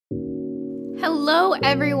Hello,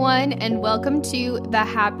 everyone, and welcome to the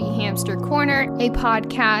Happy Hamster Corner, a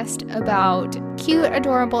podcast about cute,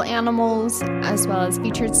 adorable animals, as well as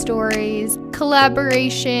featured stories,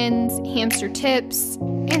 collaborations, hamster tips,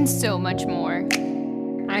 and so much more.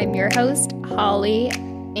 I'm your host, Holly,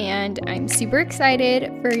 and I'm super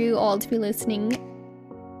excited for you all to be listening.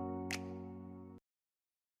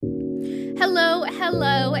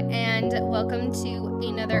 Hello, and welcome to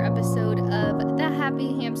another episode of the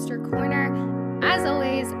Happy Hamster Corner. As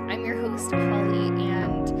always, I'm your host, Holly,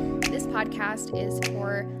 and this podcast is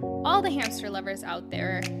for all the hamster lovers out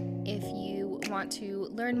there. If you want to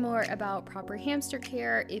learn more about proper hamster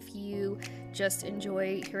care, if you just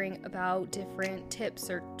enjoy hearing about different tips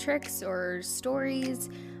or tricks or stories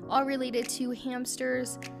all related to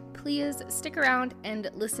hamsters, please stick around and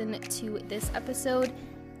listen to this episode.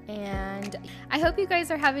 And I hope you guys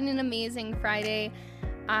are having an amazing Friday.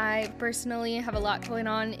 I personally have a lot going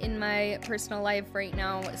on in my personal life right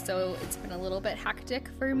now, so it's been a little bit hectic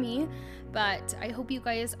for me, but I hope you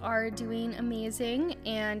guys are doing amazing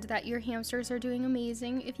and that your hamsters are doing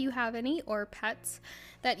amazing if you have any, or pets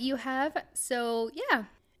that you have. So yeah,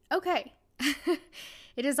 okay.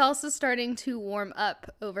 It is also starting to warm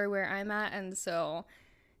up over where I'm at, and so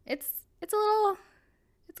it's a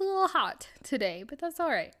little hot today, but that's all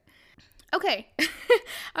right. Okay,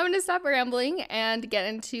 I'm going to stop rambling and get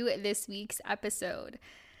into this week's episode.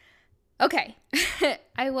 Okay,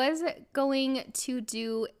 I was going to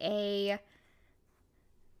do a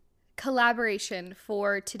collaboration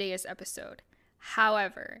for today's episode.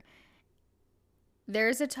 However,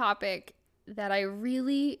 there's a topic that I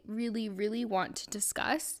really want to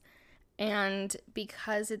discuss, and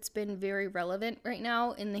because it's been very relevant right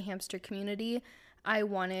now in the hamster community, I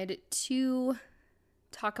wanted to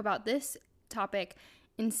talk about this topic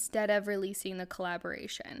instead of releasing the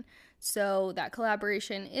collaboration. So that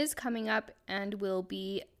collaboration is coming up and will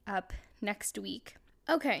be up next week.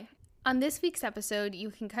 Okay, on this week's episode, you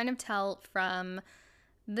can kind of tell from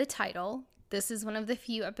the title. This is one of the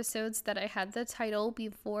few episodes that I had the title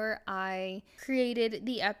before I created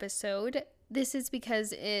the episode. This is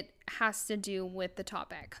because it has to do with the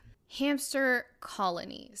topic. Hamster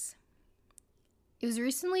colonies. It was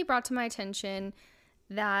recently brought to my attention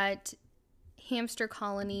that hamster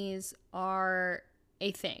colonies are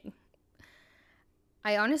a thing.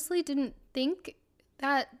 I honestly didn't think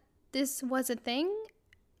that this was a thing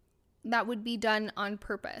that would be done on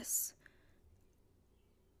purpose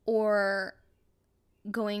or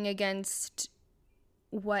going against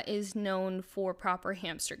what is known for proper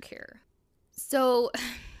hamster care. So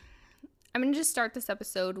I'm going to just start this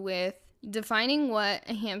episode with defining what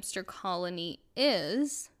a hamster colony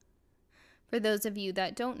is, for those of you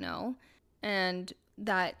that don't know, and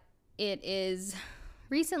that it is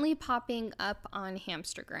recently popping up on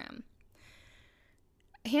Hamstergram.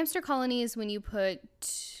 A hamster colony is when you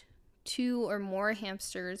put two or more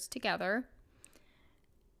hamsters together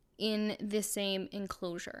in the same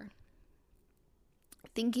enclosure,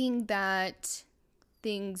 thinking that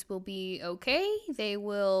things will be okay, they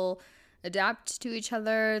will adapt to each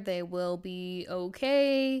other, they will be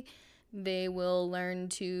okay, they will learn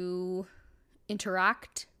to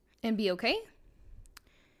interact and be okay.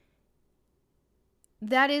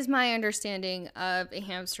 That is my understanding of a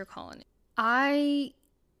hamster colony. I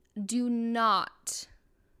do not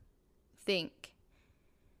think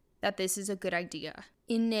that this is a good idea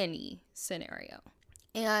in any scenario.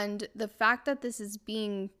 And the fact that this is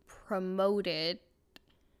being promoted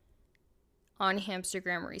on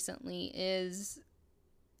Hamstergram recently is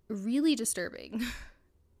really disturbing,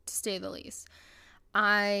 to say the least.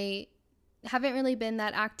 I haven't really been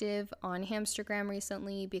that active on Hamstergram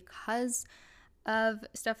recently because of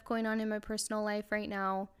stuff going on in my personal life right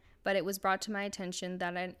now, but it was brought to my attention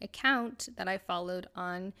that an account that I followed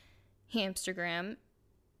on Hamstergram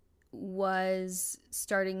was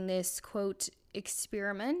starting this, quote,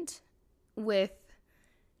 experiment with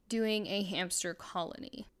doing a hamster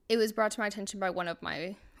colony. It was brought to my attention by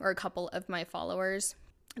a couple of my followers,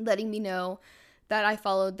 letting me know that I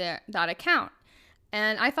followed that account.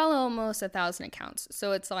 And I follow almost 1,000 accounts.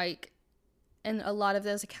 So it's like, and a lot of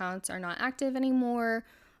those accounts are not active anymore.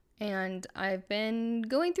 And I've been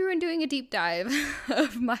going through and doing a deep dive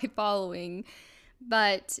of my following.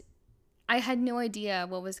 But I had no idea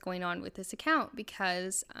what was going on with this account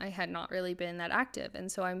because I had not really been that active. And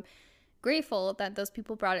so I'm grateful that those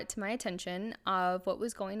people brought it to my attention of what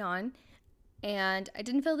was going on. And I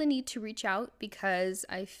didn't feel the need to reach out because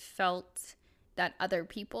I felt that other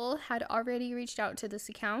people had already reached out to this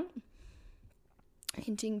account,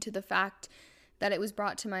 hinting to the fact that it was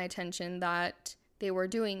brought to my attention that they were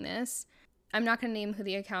doing this. I'm not going to name who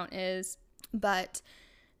the account is. but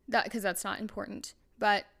because that's not important.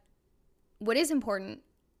 But what is important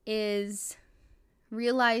is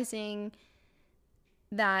realizing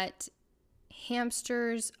that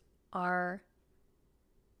hamsters are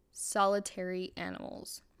solitary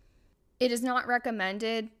animals. It is not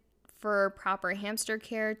recommended for proper hamster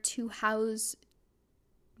care to house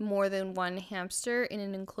more than one hamster in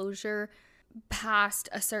an enclosure past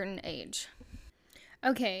a certain age.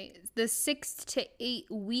 Okay, the 6 to 8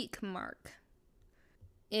 week mark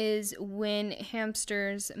is when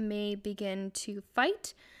hamsters may begin to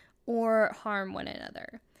fight or harm one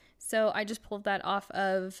another. So I just pulled that off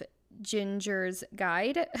of Ginger's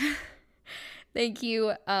guide. Thank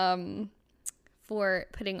you for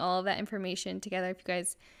putting all of that information together. If you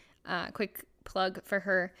guys, quick plug for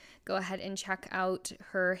her, go ahead and check out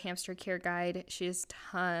her hamster care guide. She has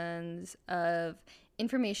tons of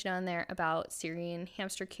information on there about Syrian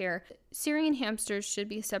hamster care. Syrian hamsters should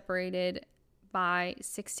be separated by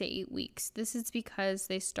 6 to 8 weeks. This is because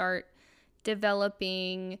they start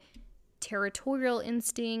developing territorial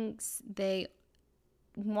instincts. They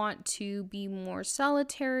want to be more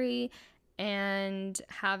solitary and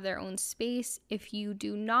have their own space. If you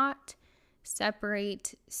do not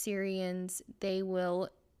separate Syrians, they will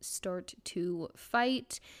start to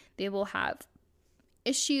fight. They will have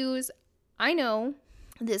issues. I know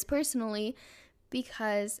this personally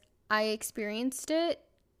because I experienced it,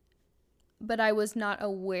 but I was not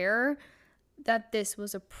aware that this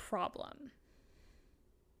was a problem.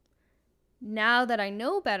 Now that I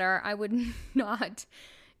know better, I would not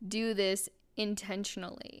do this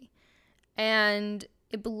intentionally. And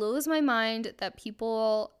it blows my mind that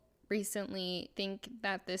people recently think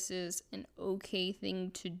that this is an okay thing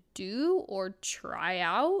to do or try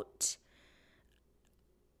out.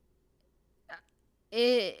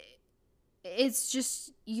 It's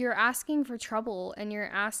just, you're asking for trouble, and you're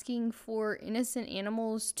asking for innocent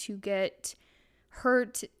animals to get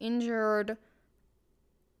hurt, injured,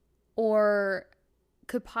 or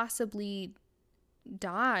could possibly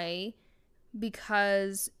die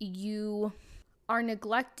because you are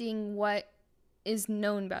neglecting what is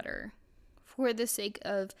known better for the sake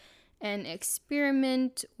of an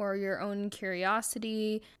experiment or your own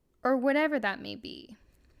curiosity or whatever that may be.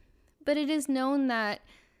 But it is known that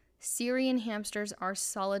Syrian hamsters are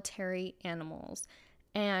solitary animals,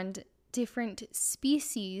 and different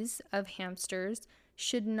species of hamsters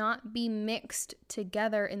should not be mixed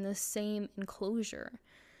together in the same enclosure.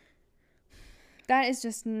 That is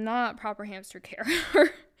just not proper hamster care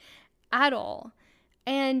at all.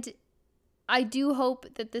 And I do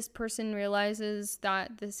hope that this person realizes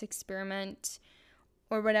that this experiment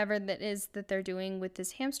or whatever that is that they're doing with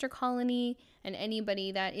this hamster colony, and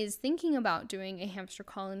anybody that is thinking about doing a hamster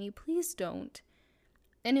colony, please don't.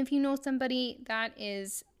 And if you know somebody that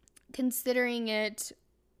is considering it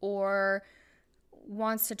or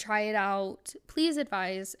wants to try it out, please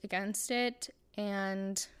advise against it.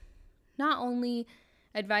 And not only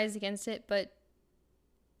advise against it, but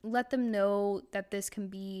let them know that this can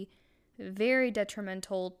be very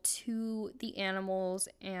detrimental to the animals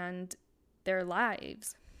and their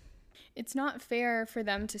lives. It's not fair for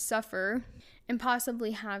them to suffer and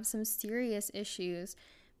possibly have some serious issues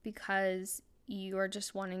because you are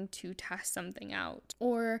just wanting to test something out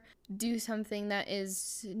or do something that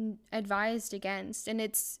is advised against. And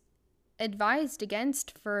it's advised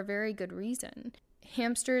against for a very good reason.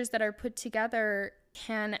 Hamsters that are put together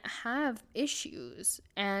can have issues,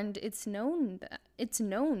 and it's known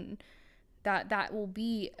that that will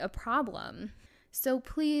be a problem. So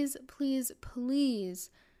please, please, please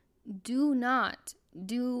do not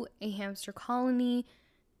do a hamster colony.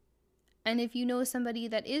 And if you know somebody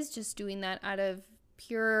that is just doing that out of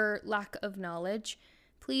pure lack of knowledge,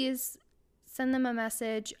 please send them a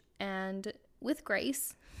message, and with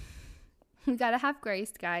grace. We gotta have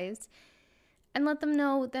grace, guys. And let them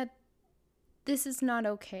know that this is not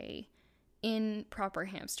okay in proper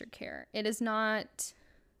hamster care. It is not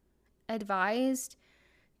advised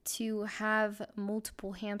to have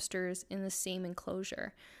multiple hamsters in the same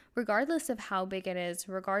enclosure, regardless of how big it is,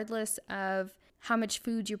 regardless of how much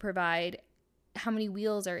food you provide, how many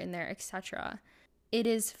wheels are in there, etc. It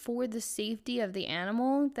is for the safety of the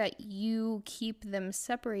animal that you keep them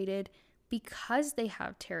separated because they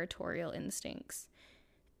have territorial instincts.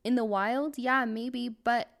 In the wild, yeah, maybe,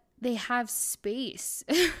 but they have space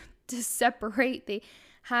to separate. They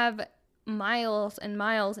have miles and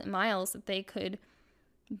miles and miles that they could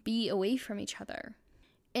be away from each other.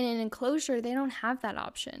 In an enclosure, they don't have that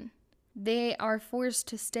option. They are forced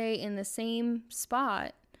to stay in the same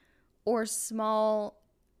spot or small,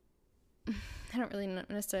 I don't really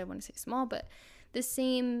necessarily want to say small, but the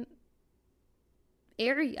same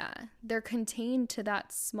area. They're contained to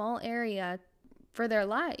that small area for their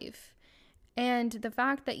life. And the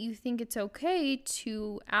fact that you think it's okay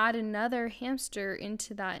to add another hamster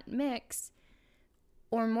into that mix,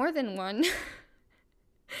 or more than one,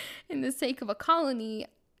 in the sake of a colony,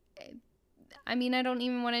 I mean, I don't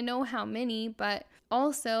even want to know how many, but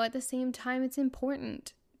also at the same time, it's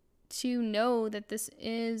important to know that this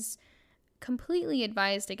is completely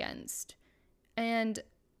advised against. And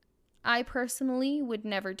I personally would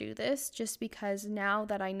never do this, just because now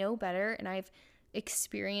that I know better and I've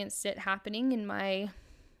experienced it happening in my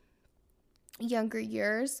younger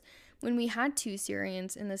years when we had 2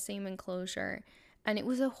 Syrians in the same enclosure, and it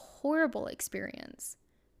was a horrible experience.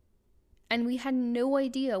 And we had no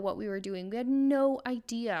idea what we were doing. We had no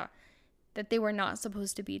idea that they were not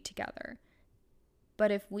supposed to be together.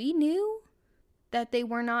 But if we knew that they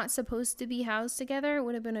were not supposed to be housed together, it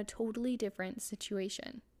would have been a totally different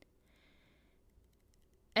situation.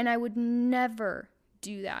 And I would never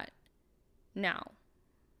do that now,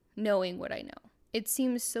 knowing what I know. It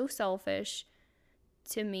seems so selfish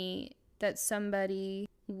to me that somebody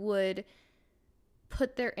would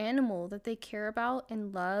put their animal that they care about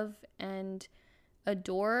and love and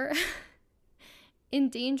adore in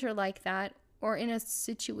danger like that, or in a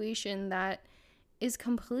situation that is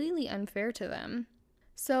completely unfair to them.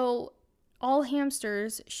 So all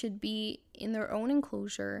hamsters should be in their own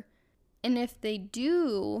enclosure, and if they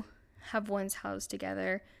do have ones housed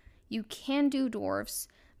together, you can do dwarfs,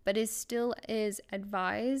 but it still is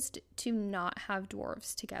advised to not have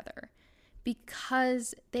dwarfs together,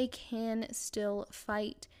 because they can still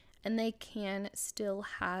fight and they can still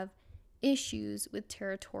have issues with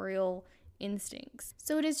territorial instincts.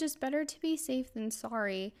 So it is just better to be safe than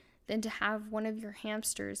sorry than to have one of your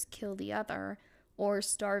hamsters kill the other, or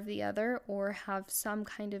starve the other, or have some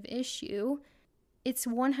kind of issue. It's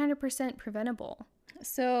 100% preventable.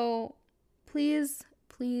 So please,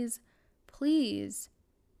 please, please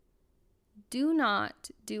do not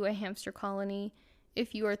do a hamster colony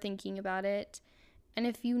if you are thinking about it. And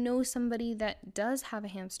if you know somebody that does have a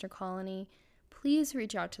hamster colony, please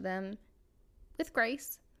reach out to them with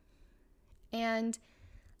grace and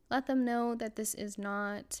let them know that this is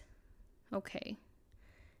not okay,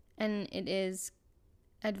 and it is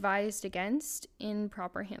advised against in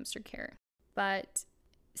proper hamster care. But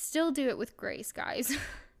still do it with grace, guys.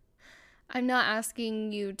 I'm not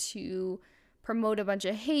asking you to promote a bunch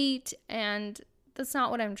of hate, and that's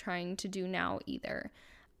not what I'm trying to do now either.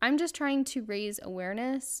 I'm just trying to raise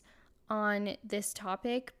awareness on this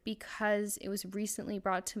topic because it was recently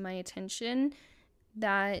brought to my attention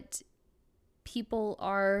that people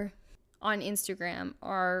are on Instagram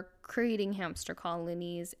are creating hamster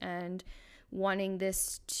colonies and wanting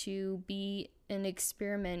this to be an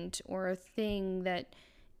experiment or a thing that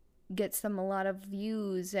gets them a lot of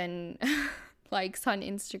views and likes on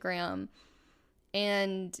Instagram.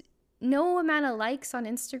 And no amount of likes on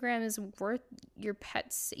Instagram is worth your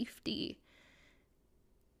pet's safety.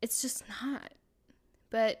 It's just not.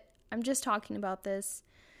 But I'm just talking about this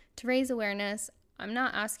to raise awareness. I'm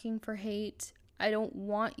not asking for hate. I don't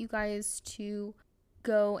want you guys to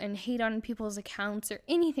go and hate on people's accounts or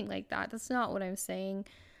anything like that. That's not what I'm saying.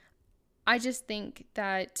 I just think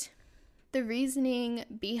that the reasoning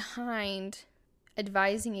behind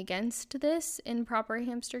advising against this in proper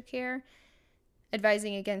hamster care,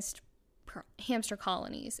 advising against hamster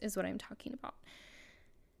colonies is what I'm talking about,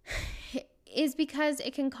 is because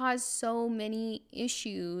it can cause so many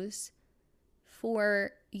issues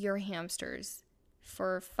for your hamsters,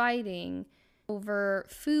 for fighting over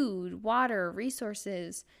food, water,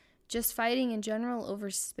 resources, just fighting in general over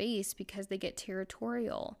space because they get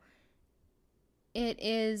territorial. It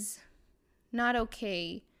is not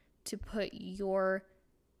okay to put your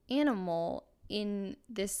animal in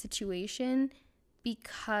this situation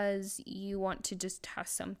because you want to just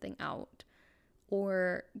test something out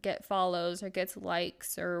or get follows or gets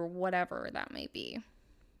likes or whatever that may be.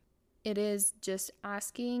 It is just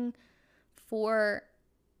asking for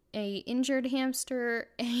a injured hamster,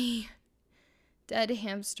 a dead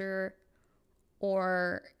hamster,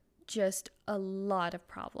 or just a lot of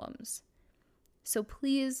problems. So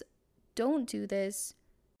please don't do this.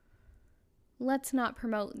 Let's not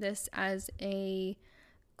promote this as a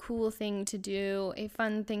cool thing to do, a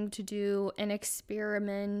fun thing to do, an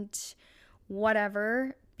experiment,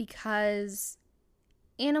 whatever, because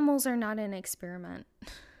animals are not an experiment.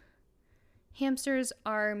 Hamsters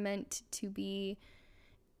are meant to be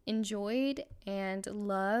enjoyed and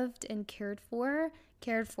loved and cared for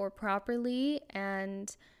properly,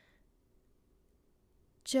 and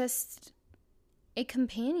just a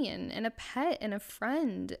companion and a pet and a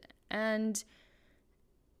friend. And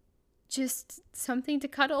just something to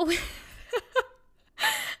cuddle with.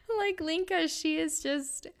 Like Linka, she is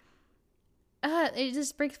just, it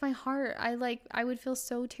just breaks my heart. I would feel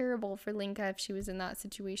so terrible for Linka if she was in that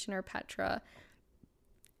situation, or Petra.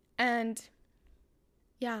 And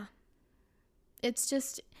yeah, it's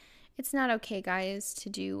not okay, guys, to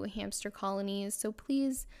do hamster colonies. So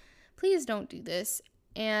please don't do this.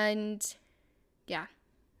 And yeah,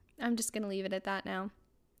 I'm just going to leave it at that now.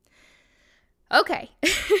 Okay.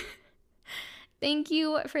 Thank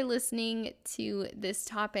you for listening to this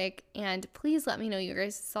topic, and please let me know your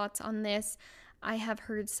guys' thoughts on this. I have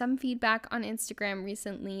heard some feedback on Instagram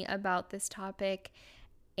recently about this topic,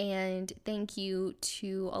 and thank you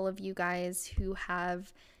to all of you guys who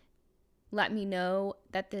have let me know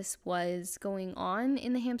that this was going on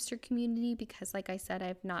in the hamster community, because like I said,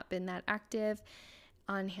 I've not been that active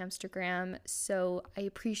on Hamstergram. So I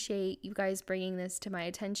appreciate you guys bringing this to my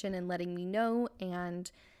attention and letting me know, and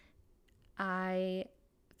I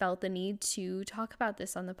felt the need to talk about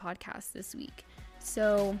this on the podcast this week.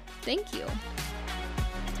 So thank you.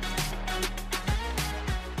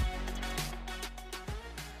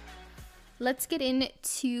 Let's get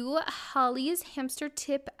into Holly's hamster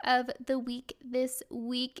tip of the week. This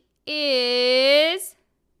week is...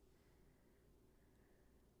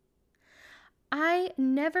 I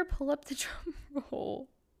never pull up the drum roll.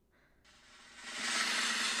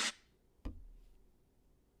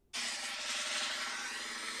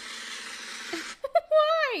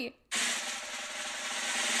 Why?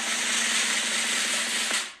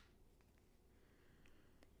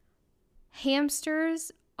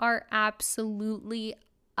 Hamsters are absolutely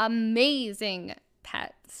amazing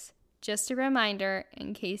pets. Just a reminder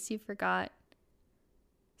in case you forgot.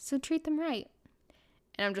 So treat them right.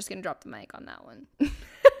 And I'm just going to drop the mic on that one.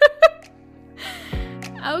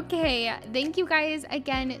 Okay, thank you guys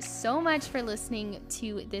again so much for listening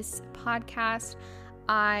to this podcast.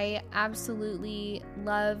 I absolutely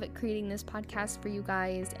love creating this podcast for you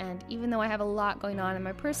guys, and even though I have a lot going on in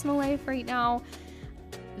my personal life right now,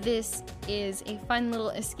 this is a fun little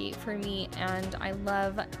escape for me, and I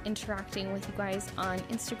love interacting with you guys on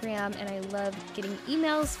Instagram, and I love getting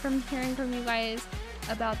emails from hearing from you guys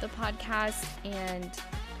about the podcast and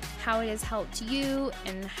how it has helped you,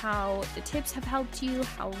 and how the tips have helped you,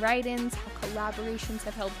 how write-ins, how collaborations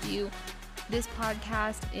have helped you. This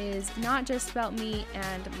podcast is not just about me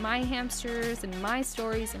and my hamsters and my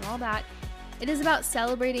stories and all that. It is about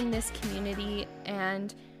celebrating this community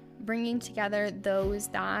and bringing together those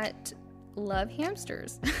that love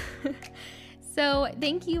hamsters. So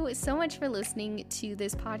thank you so much for listening to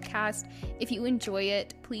this podcast. If you enjoy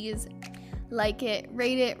it, please like it,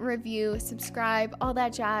 rate it, review, subscribe, all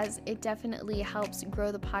that jazz. It definitely helps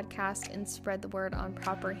grow the podcast and spread the word on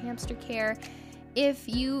proper hamster care.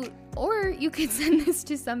 You could send this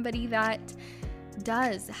to somebody that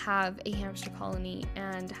does have a hamster colony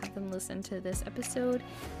and have them listen to this episode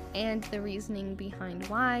and the reasoning behind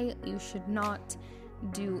why you should not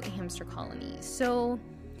do a hamster colony. So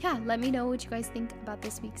yeah, let me know what you guys think about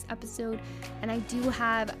this week's episode. And I do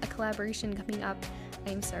have a collaboration coming up.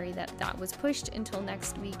 I'm sorry that was pushed until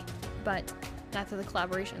next week, but not that the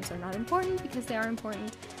collaborations are not important, because they are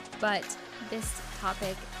important, but this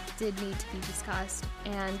topic did need to be discussed.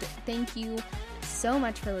 And thank you so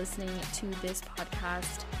much for listening to this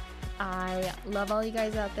podcast. I love all you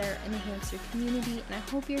guys out there in the hamster community, and I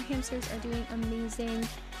hope your hamsters are doing amazing.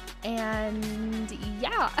 And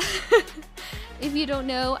yeah, if you don't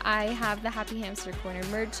know, I have the Happy Hamster Corner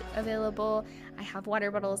merch available. I have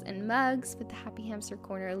water bottles and mugs with the Happy Hamster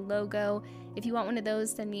Corner logo. If you want one of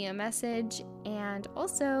those, send me a message. And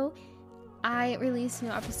also, I release new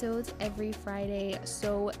episodes every Friday,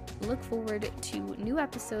 so look forward to new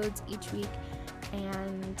episodes each week,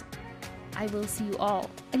 and I will see you all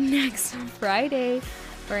next Friday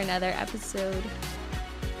for another episode.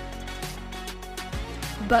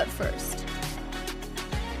 But first,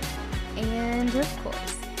 and of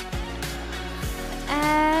course,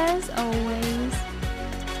 as always,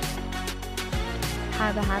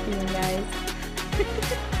 have a happy one, guys.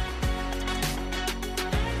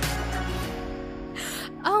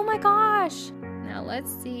 Oh my gosh! Now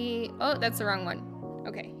let's see. Oh, that's the wrong one.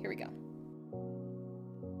 Okay, here we go.